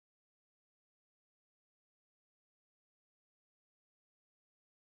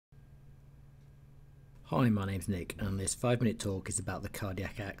Hi, my name's Nick and this 5-minute talk is about the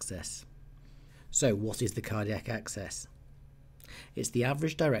cardiac access. So what is the cardiac access? It's the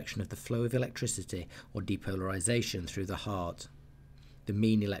average direction of the flow of electricity or depolarization through the heart, the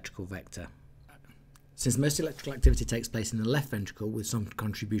mean electrical vector. Since most electrical activity takes place in the left ventricle with some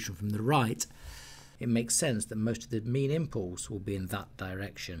contribution from the right, it makes sense that most of the mean impulse will be in that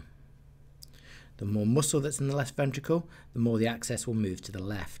direction. The more muscle that's in the left ventricle, the more the axis will move to the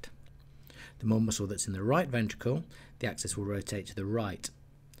left. The more muscle that's in the right ventricle, the axis will rotate to the right.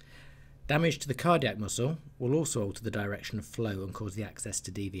 Damage to the cardiac muscle will also alter the direction of flow and cause the axis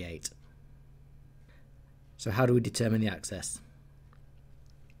to deviate. So how do we determine the axis?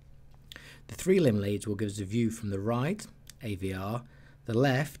 The 3 limb leads will give us a view from the right, AVR, the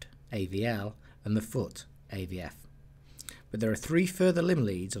left, AVL, and the foot, AVF. But there are 3 further limb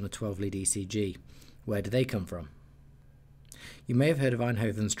leads on a 12-lead ECG. Where do they come from? You may have heard of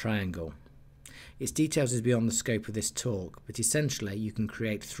Einthoven's triangle. Its details is beyond the scope of this talk, but essentially you can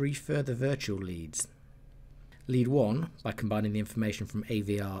create 3 further virtual leads. Lead 1 by combining the information from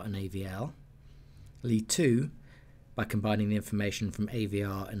AVR and AVL. Lead 2 by combining the information from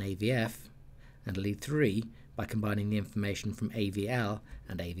AVR and AVF. And lead 3 by combining the information from AVL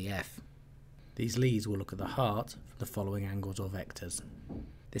and AVF. These leads will look at the heart from the following angles or vectors.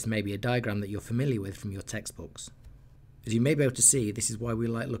 This may be a diagram that you're familiar with from your textbooks. As you may be able to see, this is why we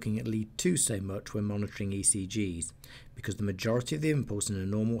like looking at lead 2 so much when monitoring ECGs, because the majority of the impulse in a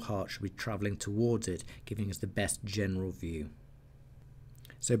normal heart should be travelling towards it, giving us the best general view.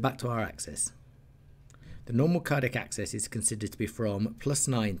 So back to our axis. The normal cardiac axis is considered to be from plus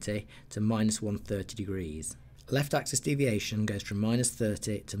 90 to minus 130 degrees. Left axis deviation goes from minus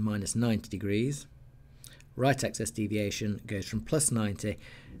 30 to minus 90 degrees. Right axis deviation goes from plus 90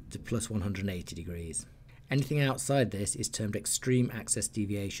 to plus 180 degrees. Anything outside this is termed extreme axis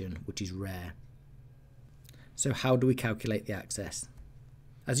deviation, which is rare. So how do we calculate the axis?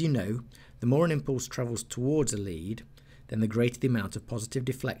 As you know, the more an impulse travels towards a lead, then the greater the amount of positive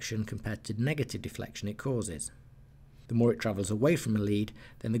deflection compared to negative deflection it causes. The more it travels away from a lead,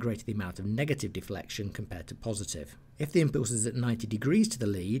 then the greater the amount of negative deflection compared to positive. If the impulse is at 90 degrees to the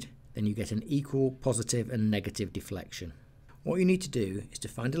lead, then you get an equal positive and negative deflection. What you need to do is to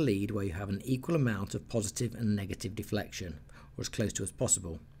find a lead where you have an equal amount of positive and negative deflection, or as close to as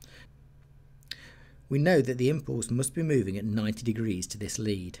possible. We know that the impulse must be moving at 90 degrees to this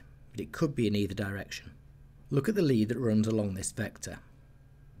lead, but it could be in either direction. Look at the lead that runs along this vector.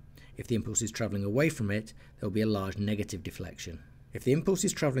 If the impulse is travelling away from it, there will be a large negative deflection. If the impulse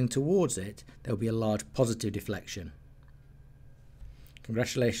is travelling towards it, there will be a large positive deflection.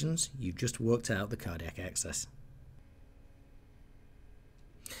 Congratulations, you've just worked out the cardiac axis.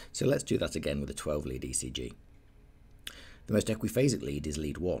 So let's do that again with a 12-lead ECG. The most equiphasic lead is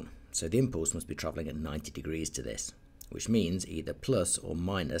lead 1, so the impulse must be travelling at 90 degrees to this, which means either plus or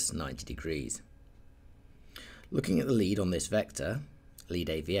minus 90 degrees. Looking at the lead on this vector, lead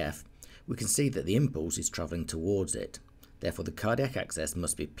AVF, we can see that the impulse is travelling towards it. Therefore the cardiac axis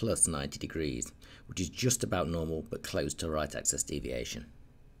must be plus 90 degrees, which is just about normal but close to right axis deviation.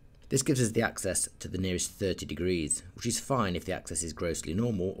 This gives us the axis to the nearest 30 degrees, which is fine if the axis is grossly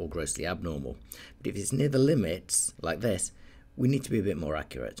normal or grossly abnormal. But if it's near the limits, like this, we need to be a bit more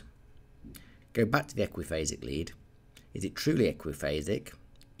accurate. Go back to the equiphasic lead. Is it truly equiphasic,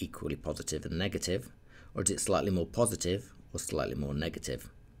 equally positive and negative, or is it slightly more positive or slightly more negative?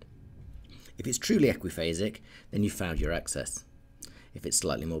 If it's truly equiphasic, then you've found your axis. If it's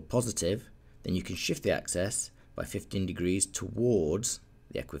slightly more positive, then you can shift the axis by 15 degrees towards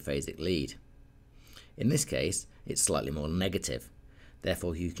the equiphasic lead. In this case, it's slightly more negative.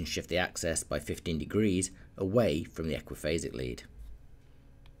 Therefore, you can shift the axis by 15 degrees away from the equiphasic lead.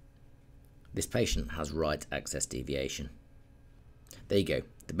 This patient has right axis deviation. There you go,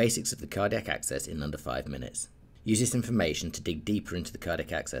 the basics of the cardiac axis in under 5 minutes. Use this information to dig deeper into the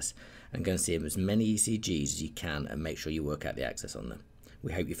cardiac axis and go and see as many ECGs as you can and make sure you work out the axis on them.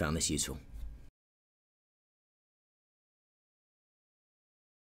 We hope you found this useful.